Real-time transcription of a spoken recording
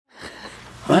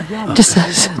What? Just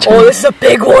oh, this is a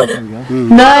big one.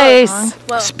 Nice.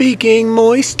 Speaking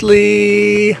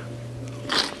moistly.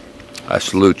 I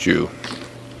salute you,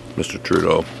 Mr.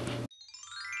 Trudeau.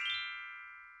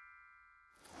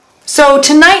 So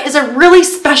tonight is a really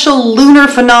special lunar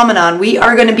phenomenon. We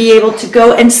are going to be able to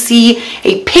go and see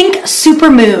a pink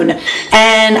supermoon.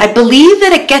 And I believe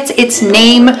that it gets its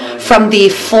name from the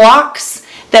flocks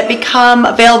that become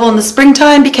available in the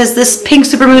springtime, because this pink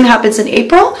supermoon happens in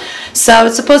April. So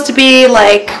it's supposed to be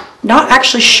like not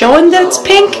actually showing that it's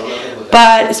pink,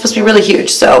 but it's supposed to be really huge.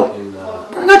 So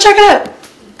we're going to go check it out.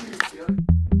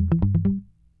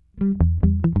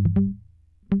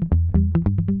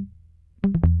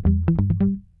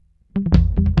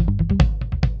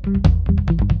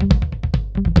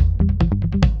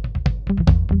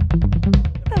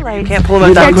 You can't pull them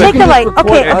out that quick. Take the light.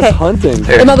 Okay, okay. That's hunting.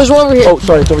 Hey, no, there's one over here. Oh,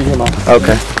 sorry, it's over here, Mom.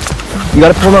 Okay. You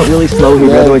gotta pull them out really slow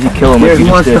here, otherwise you kill them. Here, he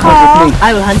wants to hunt with me.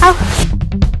 I will hunt.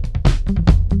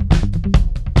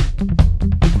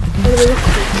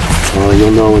 Oh,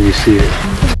 you'll know when you see it.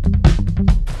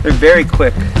 They're very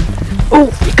quick. Oh,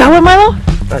 you got one, Milo?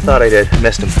 I thought I did. I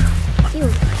missed him.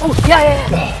 Oh, yeah.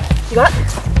 You got it?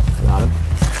 Got him.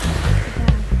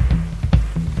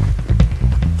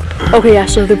 Okay, yeah,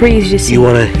 so they're pretty easy to see. You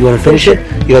wanna finish it?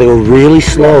 You gotta go really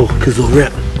slow, because they'll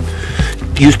rip.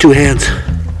 Use 2 hands.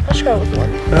 Let's go with one.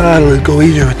 Let's go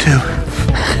easier with 2.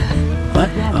 What?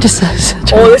 Just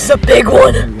oh, this is a big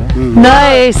one.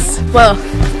 Nice. Well,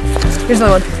 here's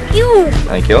another one. Ew.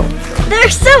 Thank you. They're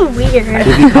so weird.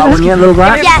 Have you caught one yet, little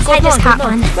rat? Yes, I just caught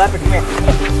one.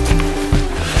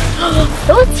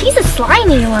 Oh, he's a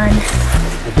slimy one.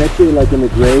 I bet you like in the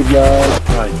graveyard.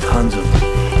 Probably tons of them.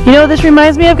 You know what this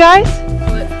reminds me of, guys?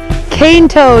 What? Cane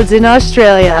toads in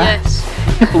Australia. Yes.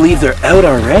 I can't believe they're out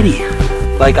already.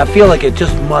 Like, I feel like it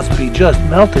just must be just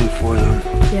melting for them.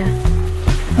 Yeah.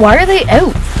 Why are they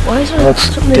out? Why is there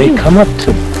something They to do? come up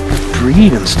to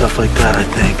breed and stuff like that, I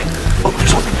think. Oh,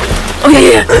 there's something. Oh,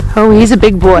 yeah. Oh, he's a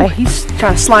big boy. He's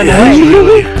trying to slime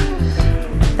away.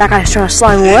 That guy's trying to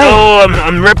slime away. Oh,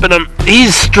 I'm ripping him.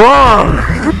 He's strong.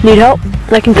 Need help?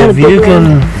 I can kind of If you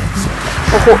can...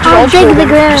 I'll dig the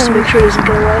ground. Just to make sure he doesn't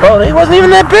get away. Oh, he wasn't even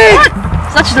that big.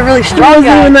 It's not just a really He strong wasn't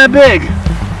guy. even that big.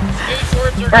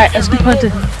 Alright, let's keep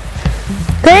hunting.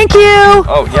 Thank you!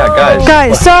 Oh, yeah, guys.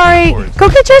 Guys, sorry. Go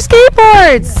get your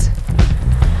skateboards!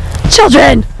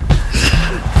 Children!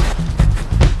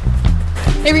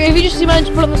 Hey, if you just see mine,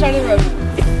 just put it on the side of the road.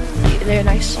 They're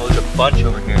nice. Oh, there's a bunch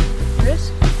over here. There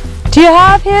is? Do you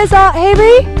have his,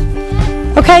 Avery?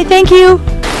 Okay, thank you.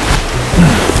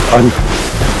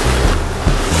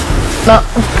 No.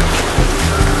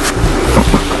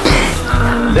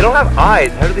 They don't have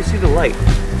eyes. How do they see the light?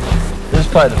 This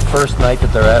is probably the first night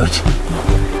that they're out.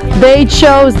 They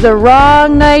chose the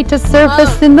wrong night to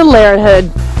surface in the Larratt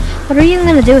hood. What are you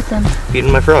going to do with them?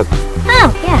 Feeding my frog.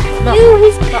 Oh, yeah. No. Ooh,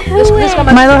 he's This one.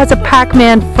 Milo has a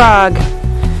Pac-Man frog,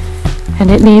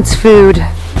 and it needs food.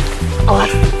 Oh,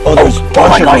 there's a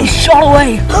bunch of them. Shot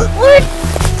away. What?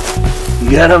 You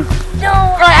get him? No.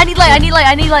 Alright, I need light, I need light,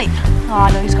 I need light. Oh,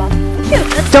 no, he's gone.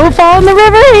 Don't fall in the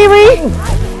river, Avery!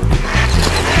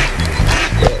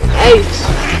 Hey.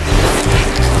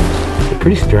 They're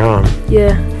pretty strong.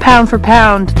 Yeah. Pound for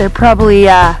pound, they're probably,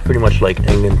 Pretty much like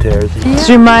England tears. Does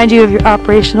it remind you of your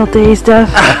operational day stuff?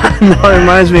 No, it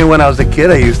reminds me of when I was a kid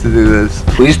I used to do this.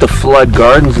 We used to flood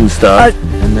gardens and stuff.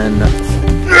 And then... Did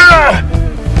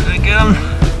I get him?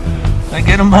 Did I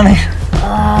get him, honey?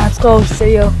 Let's go,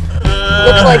 Stereo.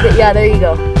 Looks like it. Yeah, there you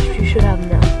go. You should have him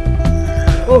now.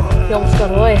 Oh, he almost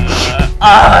got away.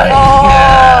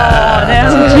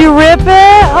 Did you rip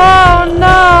it? Oh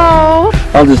no!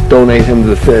 I'll just donate him to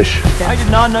the fish. I did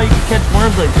not know you could catch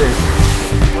worms like this.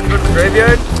 Want to go to the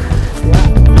graveyard?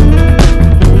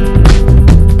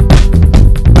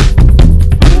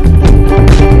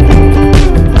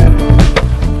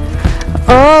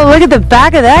 Oh, look at the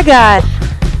back of that guy.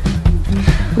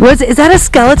 Is that a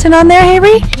skeleton on there,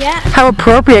 Avery? Yeah. How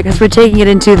appropriate, because we're taking it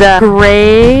into the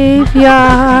graveyard.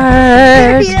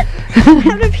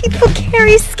 How do people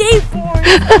carry skateboards?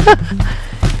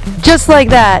 Just like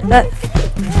that.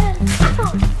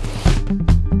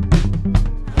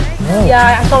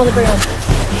 Yeah, I saw the gray one.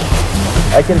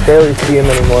 I can barely see him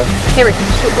anymore. Hey, Rick,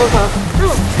 shoot both off.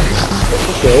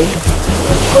 Okay.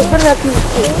 Let's put it up to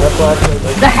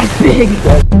That's big.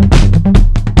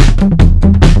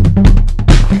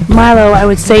 Milo, I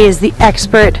would say, is the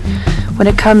expert when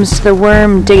it comes to the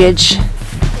worm diggage.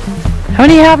 How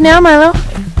many do you have now, Milo?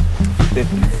 50.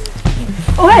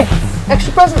 Oh, hey,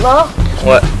 extra present, Milo.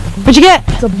 What? What'd you get?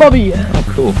 It's a bubby. Oh,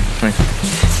 cool. Nice.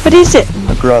 What is it?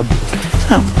 A grub.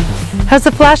 Oh. How's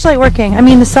the flashlight working? I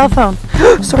mean, the cell phone.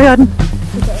 Sorry, Auden.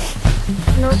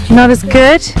 Not as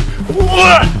good?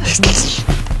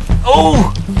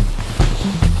 Oh!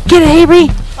 Get it, Avery.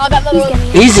 Oh, that little one.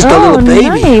 He's just a little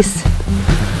baby. Nice.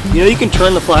 You know you can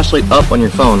turn the flashlight up on your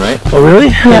phone, right? Oh, really?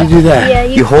 How do you do that? Yeah,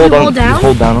 You hold down. You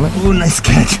hold down on it. Oh, nice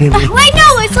catch, Avery. Wait,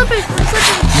 no, it's slipping. It's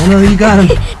slipping. No, you got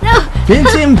him. No,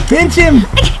 Pinch him, pinch him.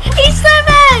 he's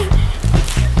slipping.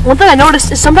 One thing I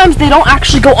noticed is sometimes they don't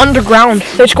actually go underground.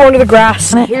 They just go under the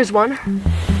grass. Here's one.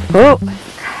 Oh.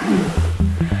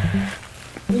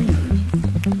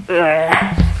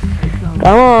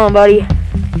 Come on, buddy.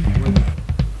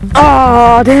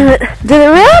 Oh, damn it. Did it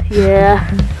rip? Yeah.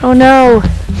 Oh, no.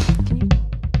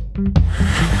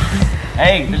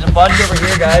 Hey, there's a bunch over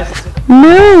here, guys.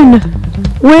 Moon,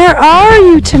 where are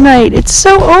you tonight? It's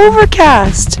so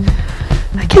overcast.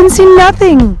 I can see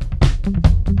nothing.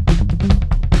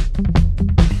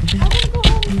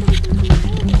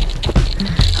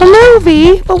 Hello,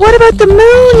 V. But what about the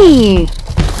Moony?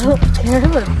 I don't care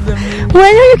about them.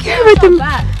 Why don't you care about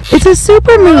the? It's a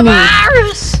super Moony.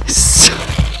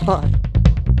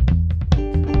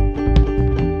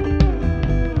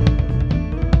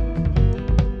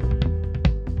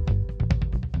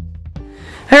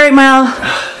 All right, Mile.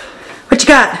 What you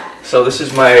got? So this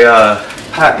is my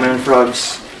pac-man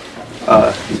frog's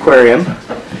aquarium.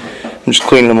 I'm just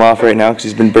cleaning him off right now because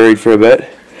he's been buried for a bit.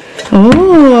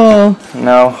 Oh.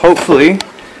 Now, hopefully,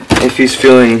 if he's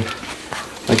feeling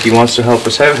like he wants to help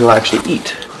us out, he'll actually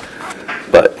eat.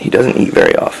 But he doesn't eat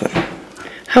very often.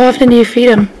 How often do you feed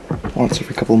him? Once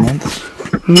every couple of months.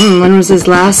 When was his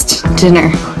last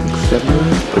dinner?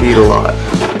 But he eat a lot.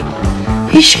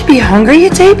 He should be hungry.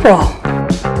 It's April.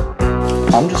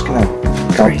 I'm just gonna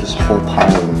dump this whole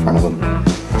pile in front of him.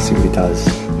 See what he does.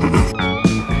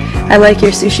 I like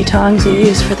your sushi tongs you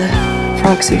use for the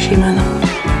frog sushi, Milo.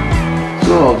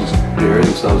 So I'll just bury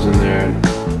themselves in there.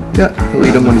 And Yeah, he'll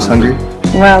eat them when he's hungry.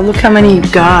 Wow, look how many you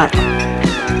got.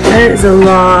 That is a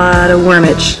lot of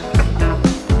wormage.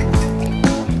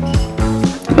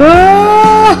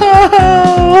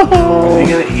 are you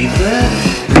gonna eat that?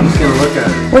 I'm just gonna look at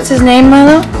it. What's his name,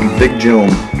 Milo? Big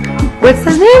Jilm. What's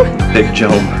his name? Big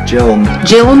Jilm. Jilm.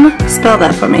 Jilm? Spell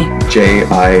that for me.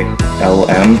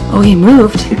 J-I-L-M. Oh, he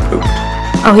moved. He pooped.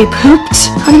 Oh, he pooped?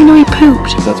 How do you know he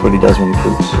pooped? That's what he does when he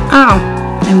poops. Oh.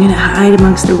 I'm gonna hide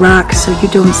amongst the rocks so you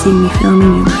don't see me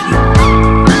filming you, buddy.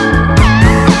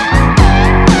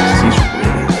 He's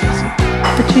really lazy.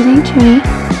 What do you think, Junie?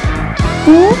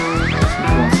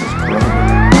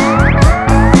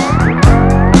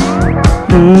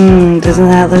 Doesn't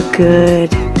that look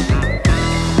good?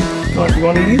 You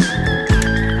want to eat?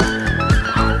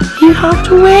 He hopped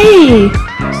away.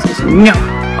 Says no.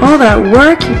 All that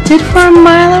work you did for him,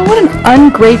 Milo? What an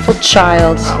ungrateful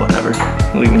child. Oh, whatever.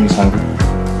 He'll eat when he's hungry.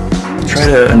 Try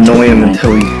to annoy him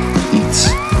until he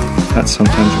eats. That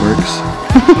sometimes works.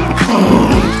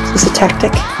 Is this a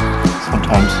tactic?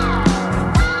 Sometimes.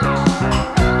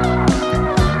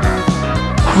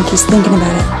 I think he's thinking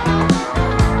about it.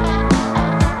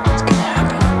 It's gonna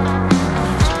happen.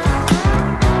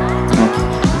 Oh,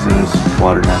 he's in his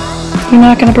water now. You're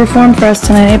not gonna perform for us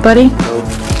tonight, eh, buddy?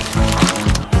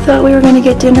 Thought we were gonna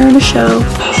get dinner and a show,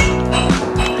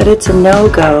 but it's a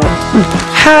no-go.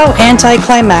 How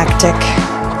anticlimactic.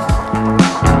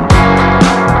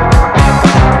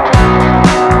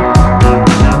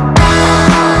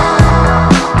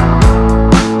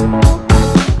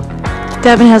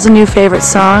 Devin has a new favorite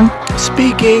song.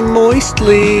 Speaking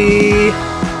moistly.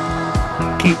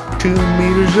 Keep 2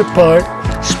 meters apart.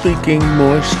 Speaking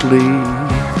moistly.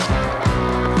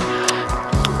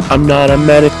 I'm not a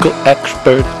medical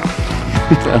expert.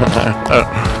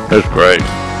 That's great.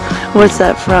 What's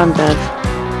that from, Bev?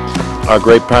 Our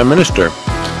great Prime Minister,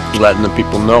 letting the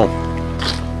people know.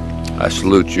 I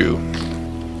salute you,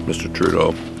 Mr.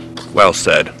 Trudeau. Well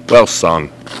said. Well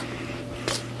sung.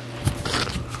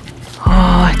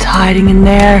 Oh, it's hiding in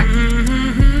there.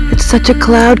 It's such a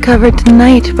cloud cover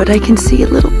tonight, but I can see a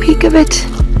little peek of it.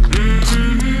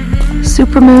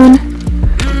 Supermoon,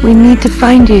 we need to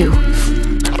find you.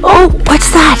 Oh,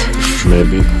 what's that?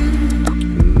 Maybe.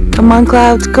 Come on,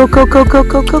 clouds. Go, go, go, go,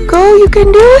 go, go, go. You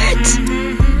can do it.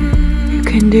 You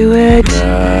can do it.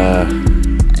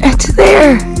 It's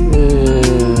there.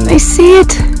 I see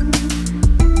it.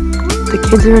 The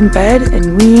kids are in bed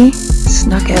and we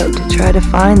snuck out to try to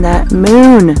find that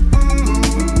moon.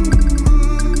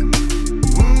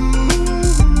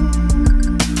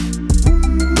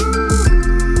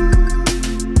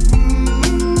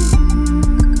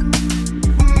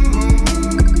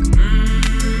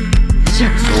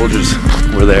 Soldiers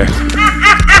were there.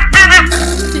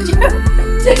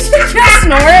 Did you just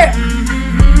snort?